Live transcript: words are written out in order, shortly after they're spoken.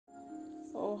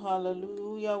Oh,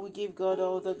 hallelujah. We give God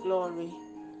all the glory.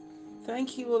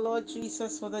 Thank you, O Lord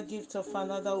Jesus, for the gift of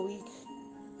another week,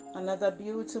 another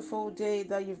beautiful day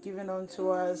that you've given unto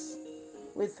us.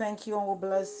 We thank you and we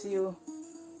bless you.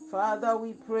 Father,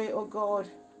 we pray, O God,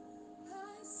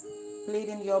 plead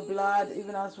in your blood,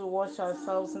 even as we wash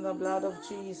ourselves in the blood of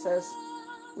Jesus.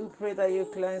 We pray that you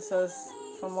cleanse us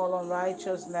from all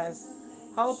unrighteousness.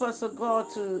 Help us, O God,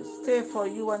 to stay for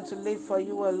you and to live for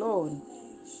you alone.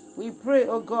 We pray,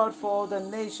 O God, for all the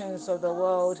nations of the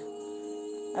world.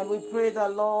 And we pray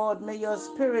that, Lord, may your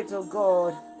spirit, O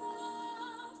God,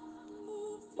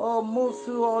 move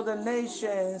through all the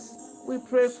nations. We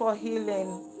pray for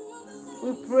healing.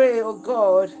 We pray, O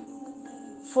God,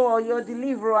 for your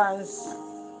deliverance.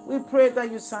 We pray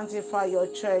that you sanctify your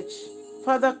church.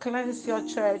 Father, cleanse your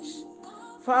church.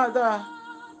 Father,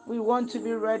 we want to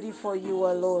be ready for you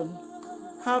alone.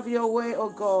 Have your way, O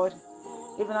God.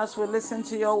 Even as we listen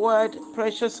to your word,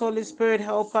 precious Holy Spirit,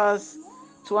 help us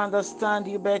to understand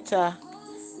you better.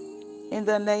 In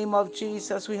the name of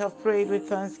Jesus, we have prayed with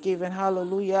thanksgiving.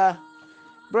 Hallelujah.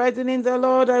 Brethren in the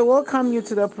Lord, I welcome you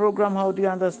to the program. How do you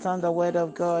understand the word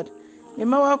of God?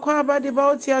 Mema wakwa abadi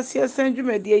bauti asiye senju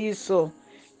medie yiso.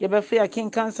 Yebefi ya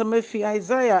King Cancer mefi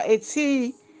Isaiah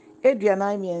eti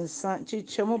eduanai miensa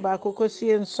chichemu baako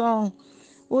kosie nsong.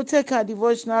 We'll take our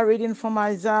devotional reading from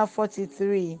Isaiah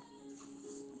 43,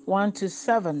 1 to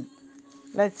 7.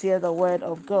 Let's hear the word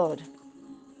of God.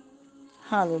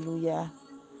 Hallelujah.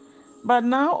 But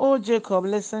now, O Jacob,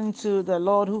 listen to the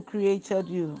Lord who created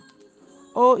you.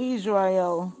 O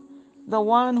Israel, the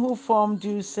one who formed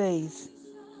you says,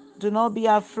 do not be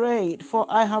afraid, for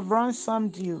I have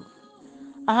ransomed you.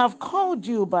 I have called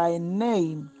you by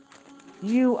name.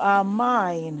 You are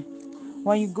mine.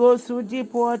 When you go through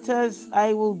deep waters,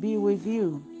 I will be with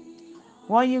you.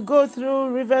 When you go through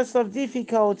rivers of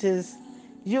difficulties,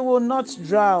 you will not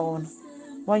drown.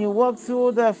 When you walk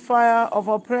through the fire of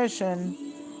oppression,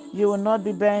 you will not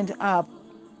be burned up.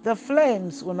 The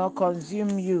flames will not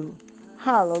consume you.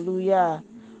 Hallelujah.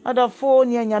 Adafo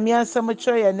ni nyame asɛm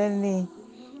kyerɛ yɛn ani.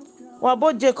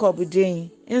 Wabɔ Jacob din.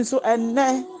 Nso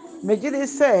ɛnnɛ megye di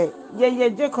sɛ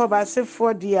yɛyɛ Jacob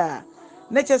asefoɔ deɛ a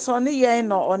ne kyɛ sɛ ɔne yɛn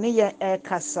na ɔne yɛn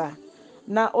ɛrekasa.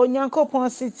 Na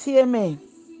Onyankopɔn se tie me.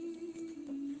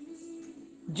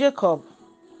 Jacob,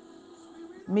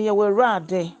 meyɛ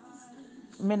w'Awurade,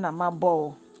 me na mabɔ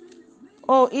wo.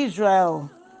 O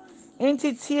Israel,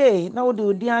 nti tie na wode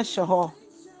wo din ahyɛ hɔ.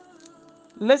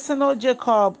 Listen, O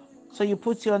Jacob, so you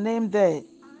put your name there.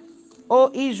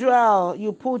 O Israel,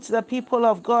 you put the people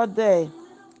of God there.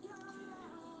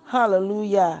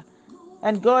 Hallelujah.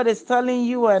 And God is telling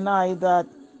you and I that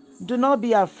do not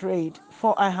be afraid,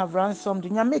 for I have ransomed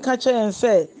you. Nyame ka kyerɛ yɛn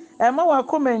sɛ, ɛma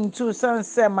wakoma ntu san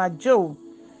sɛ magye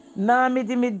na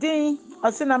mede me din,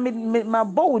 ɔse na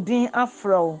mabɔ wo din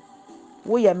afrɛ wo,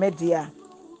 woyɛ me dea.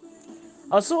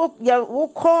 Ɔso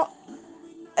wokɔ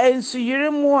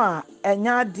nsuyiri mu a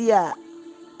ɛnyɛ adeɛ a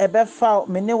ɛbɛfa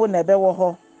me ne wo na ɛbɛwɔ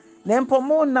hɔ. Na mpo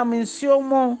mo nam nsuo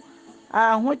mu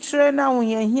ahokyerɛ na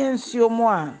ahohiahia nsuo mu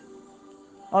a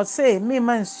ɔse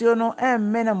mema nsuo no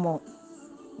ɛmmene mo.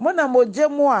 Mo nam ogya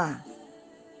mu a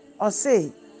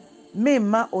ɔse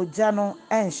mema ogya no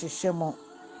ɛnhyehyɛ mo.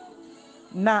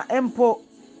 Na mpo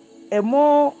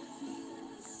emu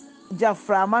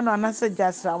gyaframa no anase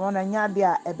gyasrama no ɛnyɛ adeɛ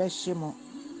a ɛbɛhye mo.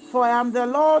 For I am the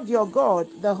Lord your God,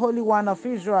 the Holy One of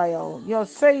Israel, your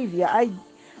Savior.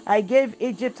 I gave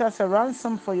Egypt as a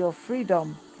ransom for your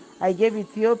freedom. I gave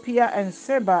Ethiopia and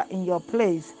Seba in your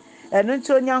place. Ɛno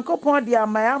nti Onyankopɔn de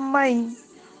aman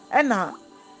ɛna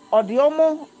ɔde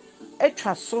ɔmo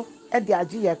atwa so de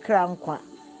agye yɛ kra nkwa.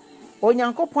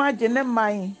 Onyankopɔn agye ne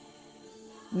man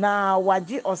na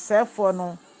wagye ɔsɛefoɔ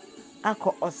no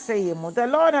akɔ ɔsɛe mu. The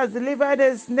Lord has delivered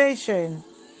his nation.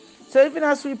 So even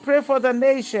as we pray for the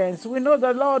nations, we know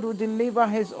the Lord will deliver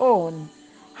his own.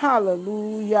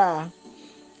 Hallelujah.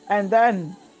 And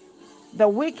then the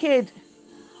wicked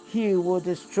he will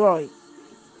destroy.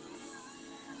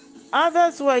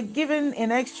 Others were given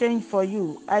in exchange for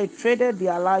you. I traded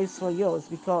their lives for yours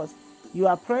because you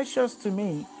are precious to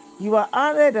me. You are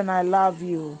honored and I love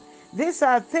you. These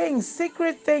are things,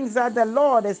 secret things that the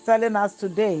Lord is telling us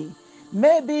today.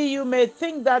 Maybe you may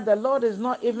think that the Lord is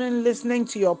not even listening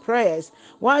to your prayers.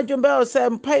 Why do you say,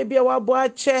 "Mpa bi a wabo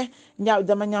ache nya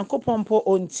dama Nyankopɔn po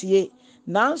ontie."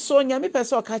 Nanso nyame pɛ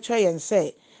sɛ ɔka kyerɛ yɛn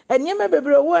sɛ, "Ɛnneɛma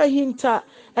bebree wɔ ahinta,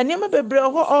 ɛnneɛma bebree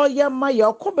hɔ ɔyɛ ma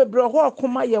yɛ, ɔkɔ bebree hɔ ɔkɔ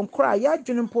ma yɛn kora,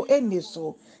 yɛadwene mpo ɛnni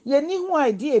so. Yɛnni ho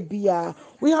idea bia.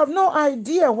 We have no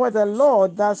idea what the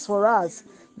Lord does for us.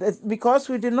 Because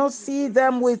we do not see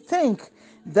them, we think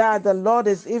that the Lord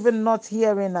is even not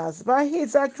hearing us, but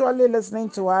He's actually listening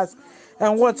to us.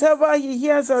 And whatever He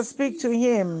hears us speak to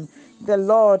Him, the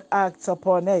Lord acts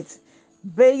upon it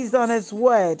based on His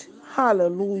word.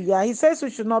 Hallelujah. He says we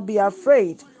should not be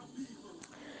afraid.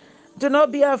 Do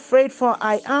not be afraid, for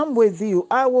I am with you.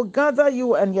 I will gather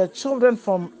you and your children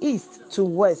from east to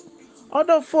west.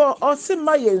 Ɔdɔfoɔ ɔse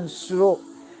ma yɛn nsuro.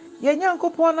 Yɛn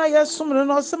Nyankopɔn na yɛsom no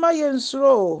na ɔse ma yɛn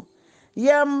nsuro.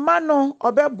 Yɛn mma no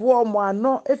ɔbɛboa ɔmo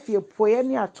ano efi apueɛ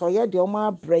ne atɔeɛ de ɔmo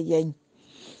abrɛ yɛn.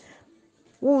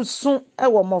 Wosu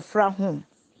ɛwɔ mmɔfra ho.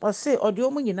 Ɔse ɔde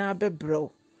ɔmo nyinaa bɛbrɛ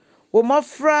wo. Wo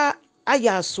mmɔfra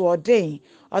ayɛ asoɔden.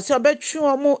 Ɔse ɔbɛtwe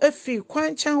ɔmo efi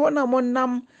kwankyɛn hɔ na ɔmo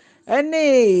nam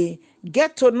ɛne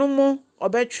ghetto no mu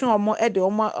ɔbɛtwe ɔmo ɛde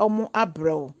ɔmo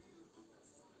abrɛ wo.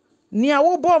 Nea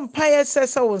wobɔ mpaeɛ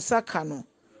sɛ wo nsa ka no,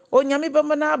 Onyame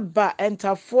bɛma no aba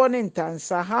ɛntafoɔ ne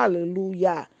ntansa.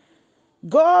 Hallelujah.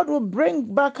 God will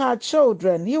bring back our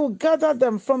children. He will gather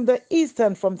them from the east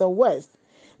and from the west.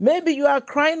 Maybe you are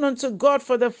crying unto God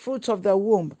for the fruit of the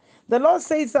womb. The Lord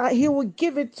says that He will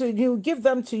give it to you, He will give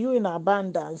them to you in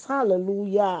abundance.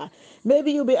 Hallelujah.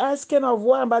 Maybe you'll be asking of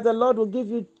one, but the Lord will give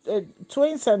you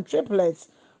twins and triplets.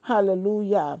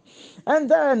 Hallelujah. And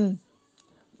then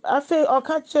I feel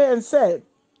Okache and said,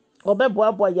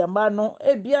 ɔbɛboaboa yɛn mma no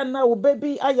ebia na wo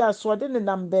baby ayɛ asoɔde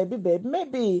nenam baabi.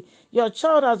 Maybe your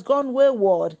child has gone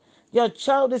wayward. Your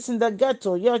child is in the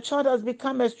ghetto. Your child has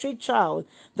become a street child.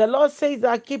 The Lord says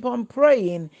that keep on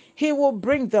praying. He will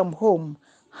bring them home.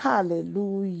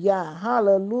 Hallelujah.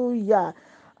 Hallelujah.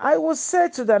 I will say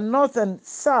to the north and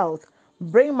south,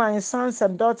 bring my sons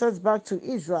and daughters back to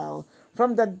Israel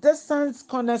from the distant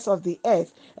corners of the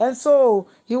earth. And so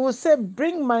He will say,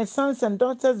 bring my sons and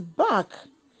daughters back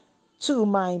to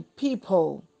my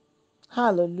people.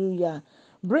 Hallelujah.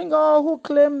 Bring all who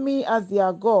claim me as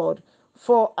their God,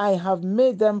 for I have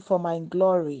made them for my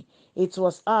glory. It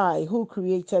was I who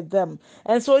created them.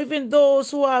 And so even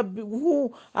those who are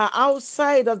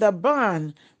outside of the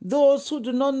barn, those who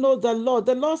do not know the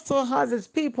Lord still has His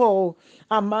people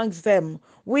amongst them.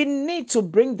 We need to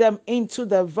bring them into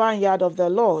the vineyard of the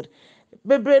Lord.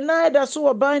 Bebree naa da so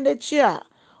wɔ ban n'akyi a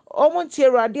ɔmo ntie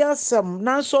Awurade asɛm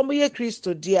nanso ɔmo yɛ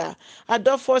Kristo di a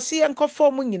adɔfoɔ si yɛn nkɔfa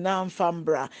ɔmo nyinaa mfa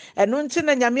mbra. Ɛno nti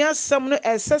na Nyame asɛm no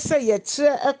ɛsɛ sɛ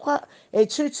yɛkyerɛ ɛkɔ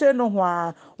akyirikyiri no ho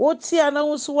a wotie a na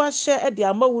wo nso wahyɛ de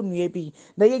ama wo nua bi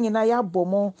na yɛn nyinaa yɛabɔ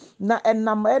mu na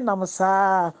ɛnam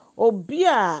saa obi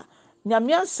a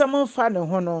Nyame asɛm mfa ne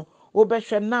ho no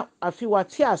wobɛhwɛ na afi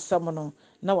wate asɛm no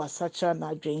na wasakyera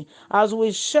n'adwene. As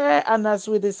we share and as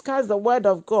we discuss the word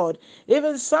of God,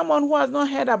 even someone who has not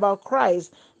heard about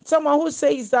Christ, someone who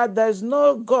says that there's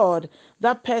no God,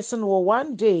 that person will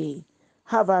one day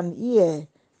have an ear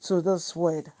to this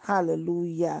word.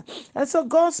 Hallelujah. And so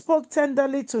God spoke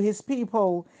tenderly to His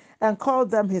people and called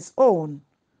them His own.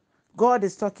 God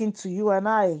is talking to you and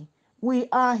I. We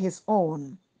are His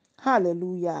own.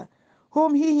 Hallelujah.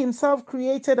 Whom He Himself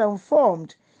created and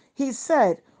formed. He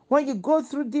said, when you go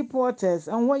through deep waters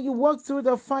and when you walk through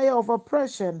the fire of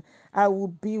oppression, I will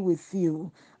be with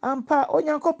you. Ampa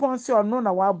onyankopɔn sɛ ɔno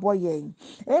na wabɔ yɛn.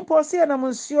 Mpo sɛ yɛnam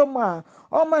nsuo mu a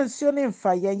ɔma nsuo no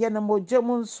mfa yɛn. Yɛnam ogya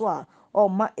mu nso a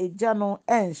ɔma egya no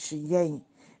ɛnhye yɛn.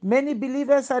 Many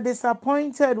believers are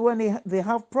disappointed when they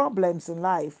have problems in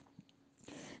life.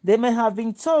 They may have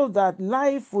been told that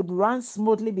life would run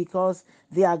smoothly because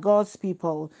they are God's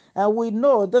people. And we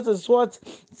know this is what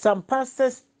some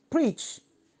pastors preach.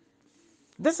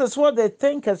 This is what they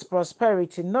think is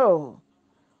prosperity. No.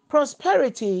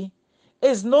 Prosperity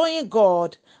is knowing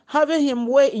God, having Him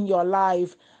way in your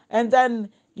life, and then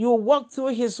you walk through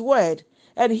His word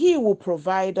and He will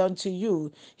provide unto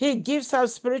you. He gives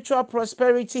us spiritual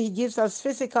prosperity. He gives us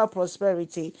physical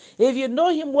prosperity. If you know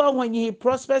Him well, when He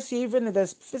prospers you, even in the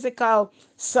physical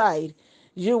side,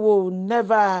 you will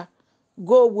never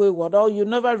go wayward, or you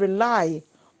never rely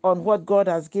on what God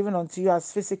has given unto you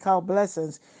as physical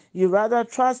blessings. You rather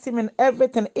trust Him in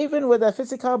everything, even with the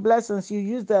physical blessings, you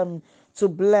use them to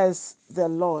bless the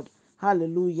Lord.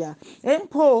 Hallelujah.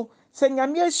 Mpo, sɛ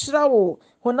Nyame ahyira wo,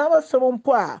 honam afam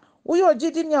mpo a, woyɛ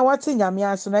ogyidi a wate Nyame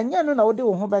ase na ɛnyɛ no na wode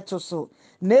wo ho bɛto so.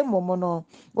 Na mmom no,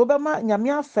 wobɛma Nyame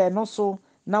afɛ no so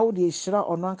na wode ahyira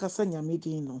ɔno ankasa Nyame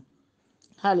din no.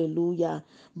 Hallelujah.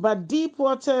 But deep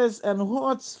waters and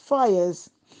hot fires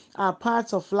are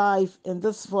part of life in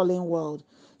this fallen world.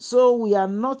 So we are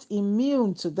not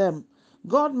immune to them.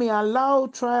 God may allow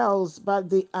trials, but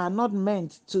they are not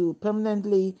meant to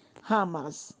permanently harm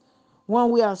us.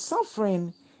 When we are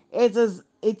suffering, it is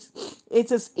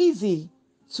easy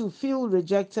to feel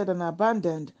rejected and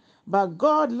abandoned. But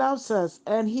God loves us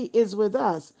and He is with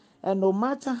us. And no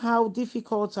matter how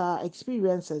difficult our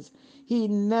experiences, He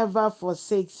never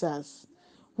forsakes us.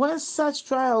 When such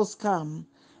trials come,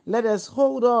 let us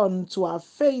hold on to our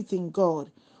faith in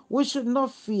God. We should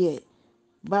not fear,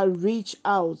 but reach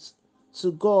out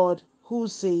to God who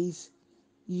says,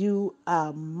 "You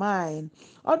are mine."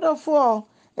 Ɔdɔfoɔ,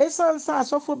 ɛsiane sɛ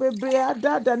asɔfo bebree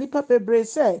adaadaa nnipa bebree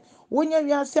sɛ wonya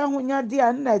wiase ahonyade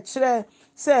a nna ɛkyerɛ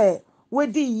sɛ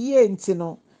wodi yie nti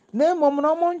no, na mmom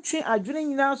na ɔmontwe adwene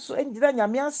nyinaa so ngyina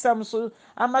nyame asɛm so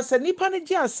ama sɛ nnipa no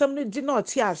gye asɛm no di na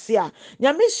ɔte ase a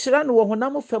nyame hyira no wɔ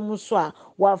honam fam so a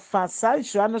wafa saa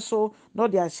nhyira no so na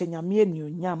ɔde ahyɛ nyame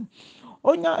anuonyam.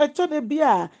 Onya ɛtɔ da bi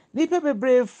a nnipa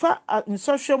bebree fa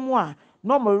nsɔhwɛ mu a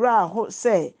na ɔmo werɛ aho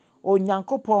sɛ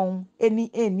onyankopɔn ani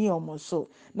ɛnni ɔmo so.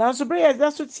 Nanso bere a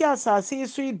yɛda so te asase yi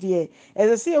so yi deɛ,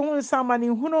 ɛsɛ sɛ yɛhu sɛ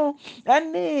amanehunu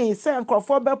ɛne sɛ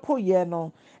nkurɔfoɔ bɛpo yɛn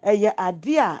no, ɛyɛ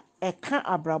ade a ɛka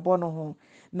abrabɔ no ho.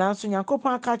 Nanso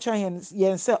nyankopɔn aka kyerɛ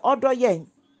yɛn sɛ ɔdɔ yɛn.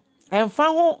 Ɛmfa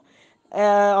ho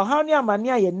ɔhaw ne amane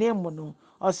a yɛnam mu no,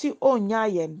 ɔse ɔnnya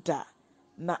yɛn da.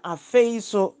 Na afei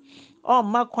so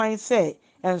ɔmma kwan sɛ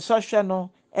nsɔhwɛ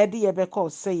no ɛde yɛbɛkɔ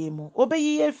ɔsɛeɛ mu.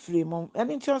 Ɔbɛyi yɛn afiri mu.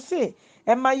 Ɛno nti ɔse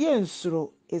ɛmma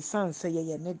yɛnsuro ɛsiane sɛ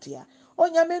yɛyɛ ne dea.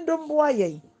 Onyame ndom boa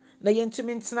yɛn na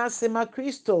yɛntumi ntena ase ma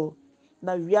Kristo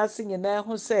na wiase nyinaa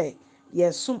ho sɛ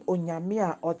yɛsom onyame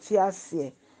a ɔte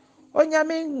aseɛ.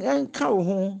 Onyame nka wo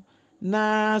ho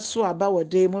na so aba wɔ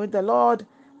dan mu. May the Lord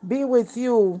be with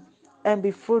you and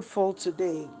be fruitful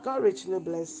today. God richly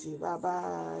bless you. Bye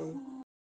bye.